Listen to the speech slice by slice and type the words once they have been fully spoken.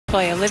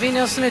play. Olivia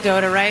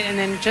Nilsson-Ododa, right? And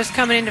then just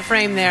coming into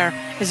frame there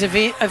is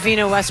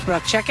Avina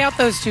Westbrook. Check out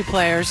those two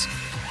players.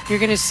 You're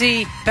going to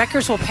see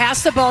Beckers will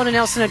pass the ball to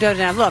Nilsson-Ododa.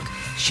 Now, look,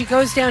 she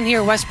goes down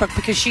here, Westbrook,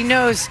 because she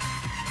knows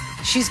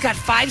she's got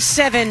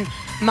 5'7"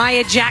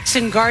 Maya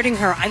Jackson guarding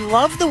her. I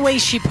love the way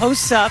she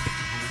posts up.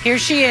 Here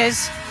she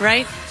is,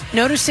 right?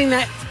 Noticing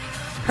that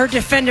her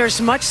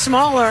defender's much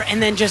smaller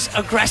and then just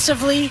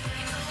aggressively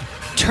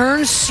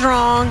turns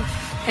strong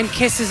and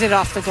kisses it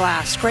off the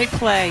glass. Great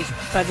play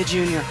by the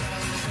junior.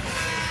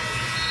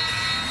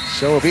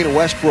 So Avina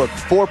Westbrook,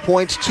 4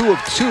 points, 2 of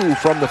 2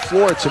 from the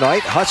floor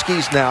tonight.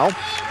 Huskies now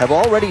have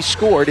already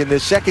scored in the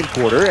second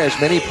quarter as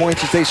many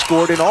points as they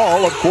scored in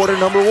all of quarter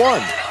number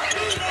 1.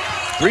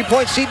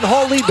 3-point Seton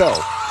Hall lead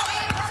though.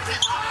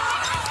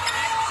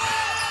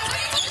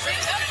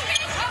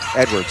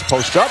 Edwards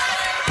posts up,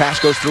 pass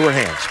goes through her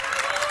hands.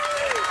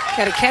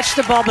 Got to catch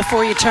the ball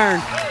before you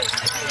turn.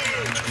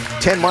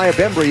 10 Maya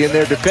Bembry in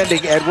there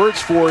defending Edwards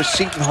for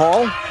Seton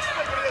Hall.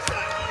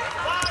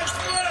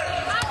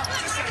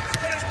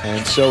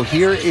 And so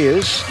here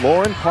is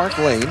Lauren Park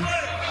Lane.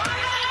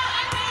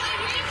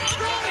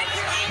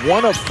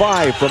 1 of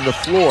 5 from the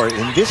floor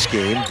in this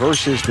game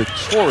versus the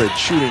torrid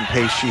shooting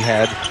pace she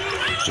had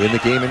in the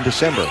game in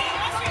December.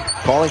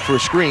 Calling for a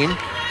screen.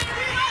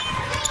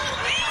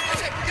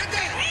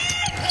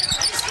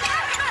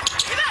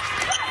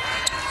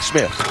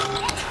 Smith.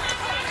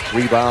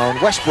 Rebound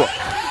Westbrook.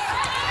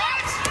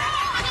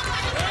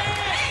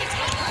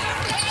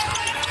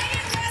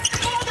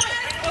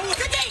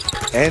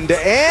 End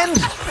to end.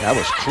 That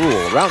was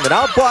cruel. Rounded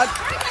out, but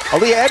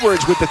Aaliyah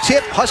Edwards with the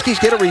tip. Huskies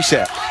get a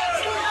reset.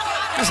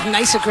 That was a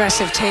nice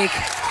aggressive take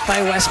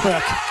by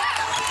Westbrook.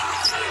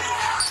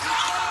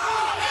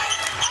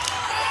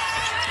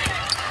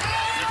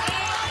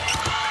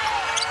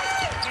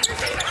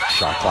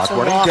 Shot clock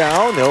running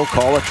down. They'll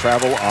call a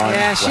travel on.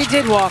 Yeah, she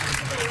did walk.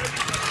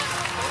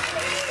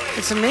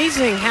 It's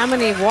amazing how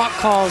many walk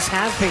calls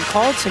have been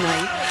called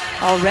tonight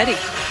already.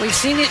 We've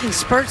seen it in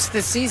spurts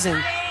this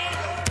season.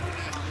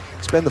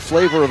 It's been the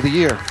flavor of the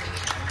year.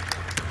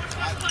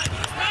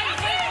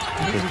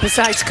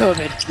 Besides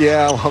COVID.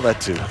 Yeah, well,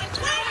 that too.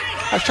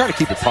 I was trying to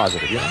keep it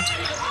positive, you know?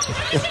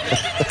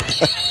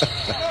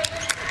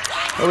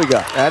 What do we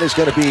got? That is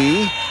going to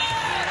be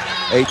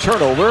a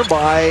turnover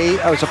by,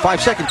 it was a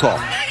 5-second call.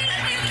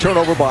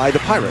 Turnover by the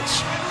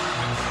Pirates.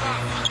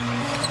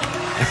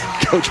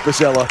 Coach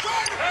Bozzella.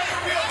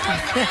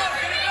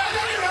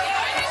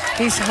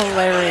 He's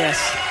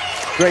hilarious.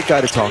 Great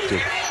guy to talk to.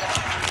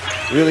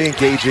 Really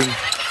engaging.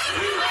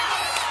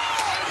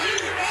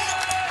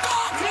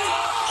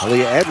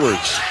 Aaliyah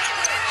Edwards,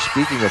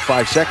 speaking of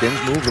 5 seconds,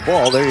 move the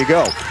ball. There you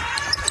go.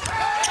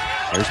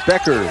 There's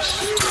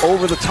Beckers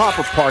over the top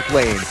of Park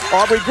Lane.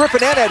 Aubrey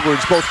Griffin and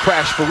Edwards both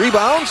crash for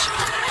rebounds.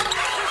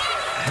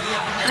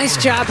 Nice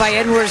job by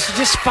Edwards to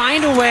just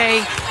find a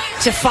way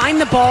to find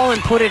the ball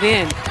and put it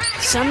in.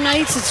 Some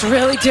nights it's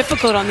really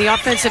difficult on the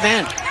offensive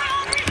end.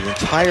 The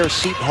entire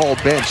Seton Hall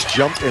bench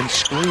jumped and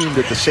screamed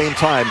at the same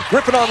time.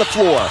 Griffin on the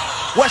floor.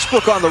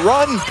 Westbrook on the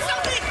run.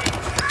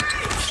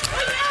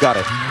 Got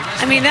it.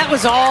 I mean, that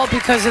was all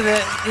because of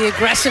the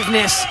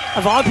aggressiveness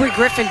of Aubrey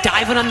Griffin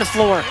diving on the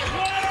floor.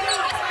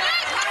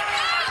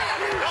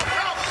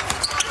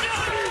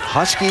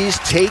 Huskies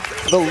take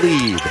the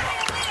lead.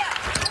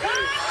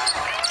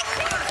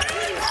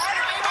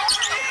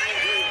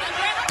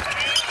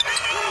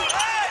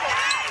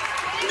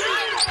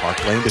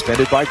 Park Lane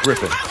defended by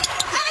Griffin.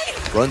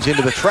 Runs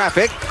into the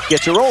traffic,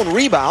 gets her own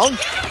rebound.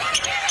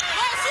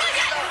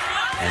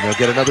 And they'll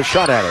get another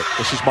shot at it.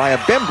 This is Maya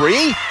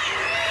Bembry.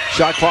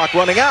 Shot clock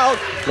running out,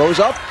 goes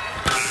up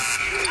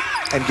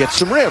and gets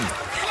some rim.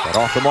 But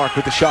off the mark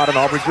with the shot, and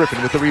Aubrey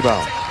Griffin with the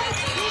rebound.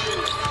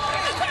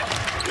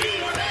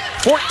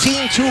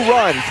 14-2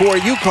 run for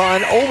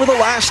Uconn over the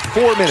last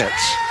 4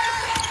 minutes.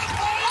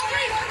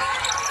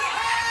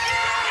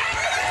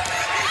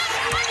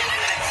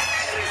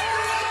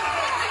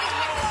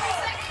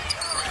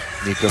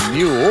 Nika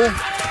Mule.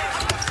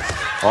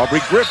 Aubrey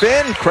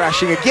Griffin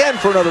crashing again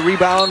for another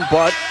rebound,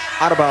 but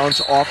out of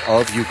bounds off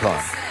of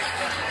Uconn.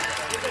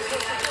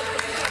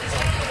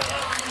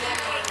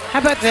 How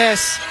about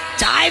this?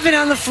 Diving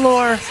on the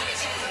floor,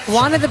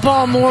 wanted the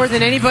ball more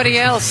than anybody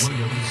else.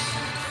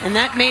 And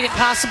that made it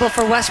possible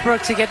for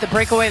Westbrook to get the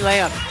breakaway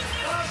layup.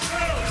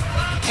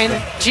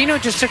 And Gino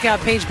just took out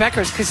Paige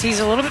Beckers because he's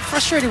a little bit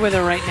frustrated with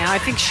her right now. I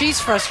think she's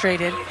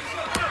frustrated.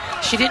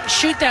 She didn't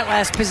shoot that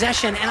last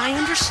possession, and I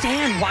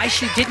understand why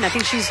she didn't. I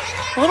think she's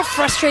a little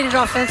frustrated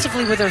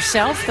offensively with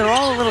herself. They're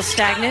all a little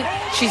stagnant.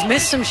 She's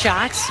missed some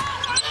shots.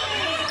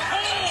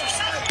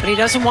 But he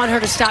doesn't want her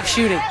to stop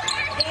shooting.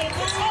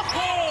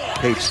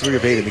 Paige 3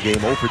 of 8 in the game,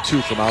 0 for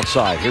 2 from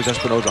outside. Here's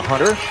Espinoza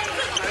Hunter.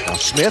 Now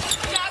Smith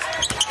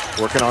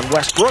working on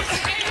Westbrook.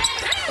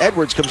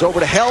 Edwards comes over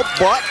to help,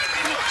 but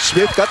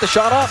Smith got the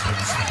shot up.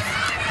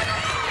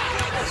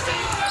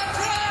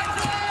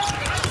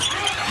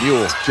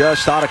 Mule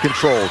just out of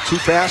control. Too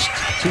fast,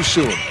 too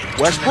soon.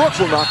 Westbrook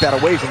will knock that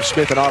away from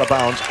Smith and out of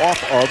bounds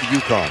off of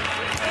Uconn.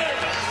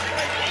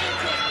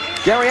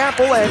 Gary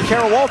Apple and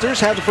Kara Walters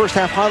have the first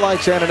half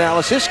highlights and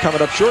analysis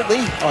coming up shortly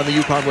on the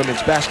Uconn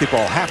Women's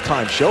Basketball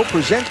Halftime Show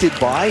presented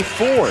by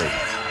Ford.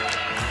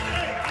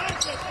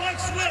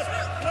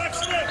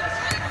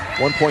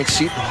 1 point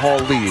Seton Hall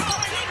lead.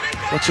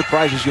 What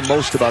surprises you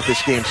most about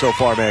this game so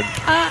far, Meg?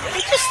 I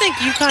just think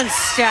Uconn's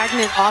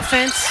stagnant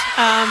offense,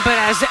 but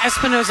as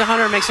Espinoza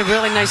Hunter makes a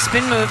really nice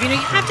spin move, you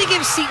have to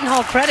give Seton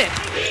Hall credit.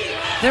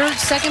 They're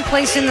second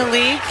place in the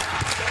league.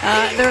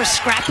 They're a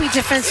scrappy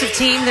defensive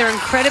team. They're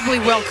incredibly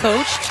well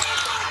coached.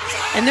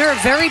 And they're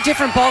a very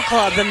different ball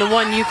club than the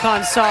one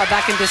Uconn saw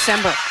back in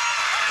December.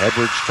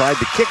 Edwards tried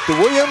to kick to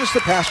Williams. The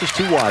pass was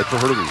too wide for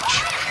her to reach.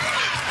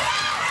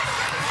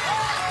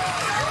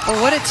 Well,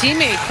 what a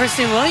teammate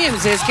Kristen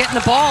Williams is, getting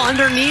the ball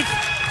underneath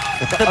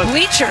the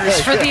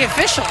bleachers for the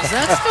officials.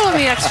 That's going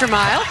the extra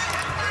mile.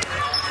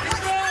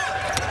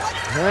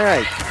 All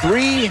right,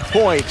 3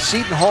 point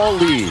Seton Hall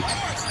lead.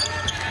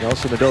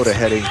 Nelson Adota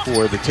heading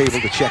for the table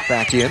to check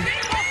back in.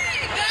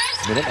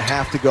 Minute and a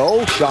half to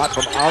go. Shot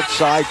from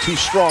outside, too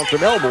strong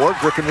from Elmore.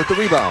 Griffin with the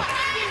rebound.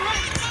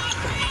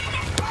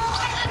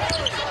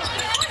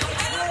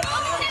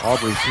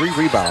 Aubrey 3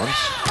 rebounds.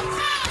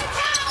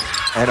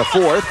 And a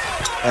 4th.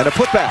 And a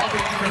putback.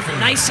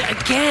 Nice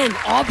again,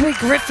 Aubrey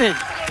Griffin.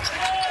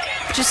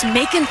 Just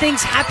making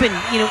things happen,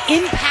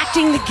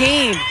 impacting the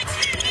game.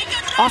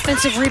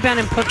 Offensive rebound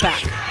and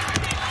putback.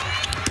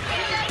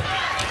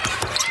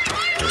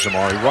 There's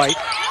Amari Wright.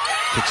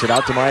 Kicks it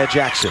out to Maya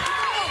Jackson.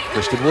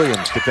 Kristen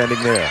Williams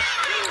defending there.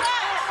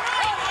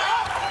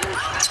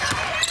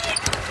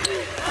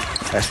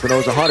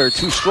 Espinoza Hunter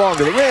too strong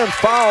to the rim.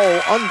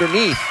 Foul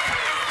underneath.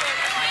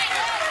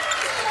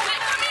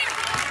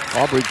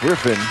 Aubrey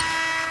Griffin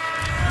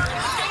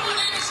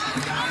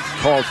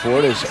called for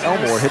it as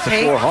Elmore hit the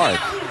floor hard.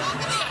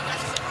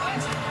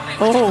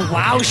 Oh,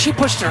 wow, she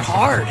pushed her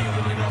hard.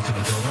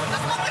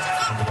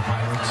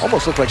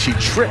 Almost looked like she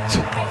tripped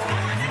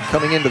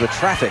coming into the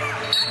traffic.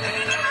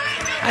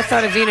 I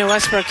thought Avina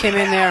Westbrook came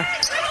in there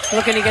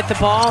looking to get the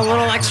ball, a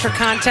little extra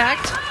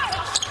contact.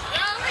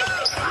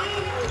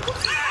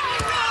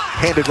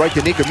 Handed right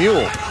to Nika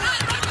Mule.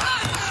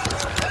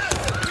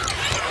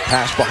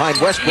 Pass behind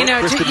Westbrook.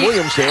 Kristen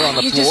Williams there on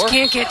the floor. You just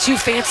can't get too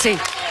fancy,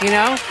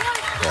 Yeah.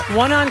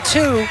 1 on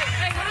 2,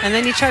 and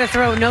then you try to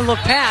throw a no-look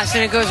pass,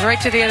 and it goes right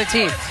to the other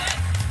team.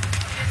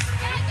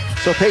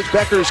 So Paige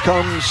Beckers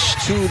comes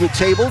to the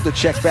table to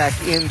check back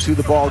into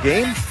the ball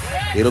game.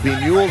 It'll be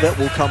Mule that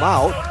will come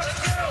out.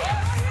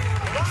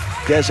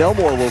 Des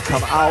Elmore will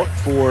come out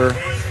for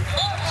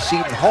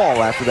Seton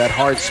Hall after that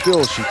hard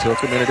spill she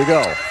took a minute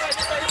ago.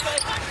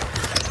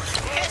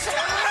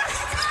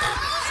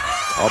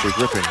 Aubrey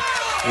Griffin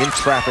in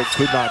traffic,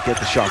 could not get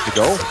the shot to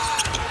go.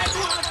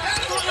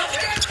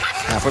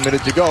 Half a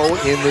minute to go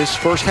in this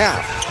first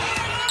half.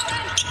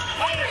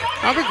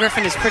 Aubrey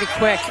Griffin is pretty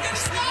quick,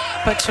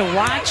 but to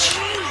watch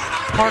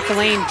Park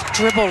Lane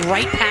dribble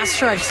right past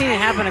her, I've seen it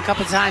happen a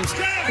couple times.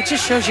 It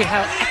just shows you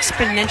how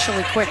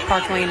exponentially quick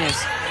Park Lane is.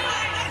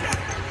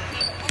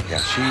 Yeah,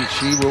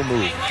 she will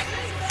move.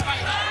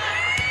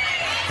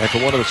 And for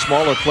one of the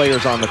smaller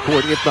players on the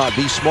court, if not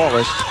the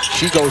smallest,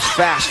 she goes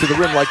fast to the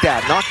rim like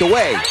that. Knocked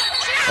away.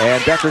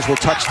 And Beckers will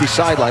touch the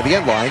sideline, the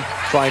end line,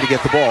 trying to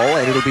get the ball.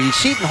 And it'll be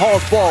Seton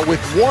Hall's ball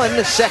with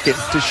 1 second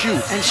to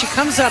shoot. And she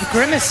comes up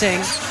grimacing.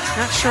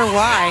 Not sure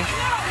why.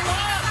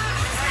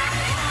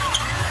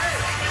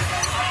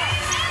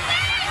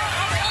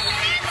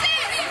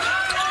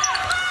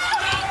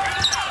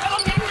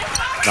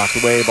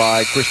 Knocked away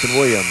by Kristen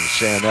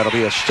Williams. And that'll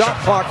be a shot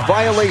clock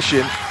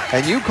violation.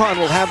 And Uconn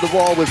will have the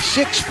ball with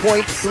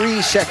 6.3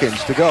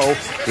 seconds to go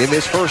in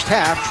this first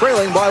half,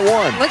 trailing by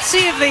 1. Let's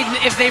see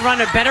if they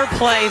run a better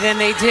play than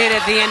they did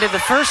at the end of the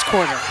first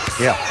quarter.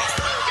 Yeah.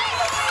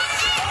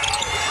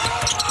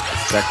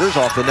 Beckers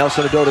off the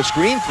Nelson Adota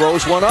screen,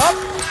 throws one up.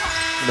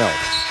 No.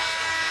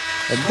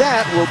 And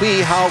that will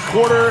be how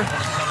quarter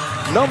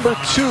number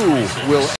 2 will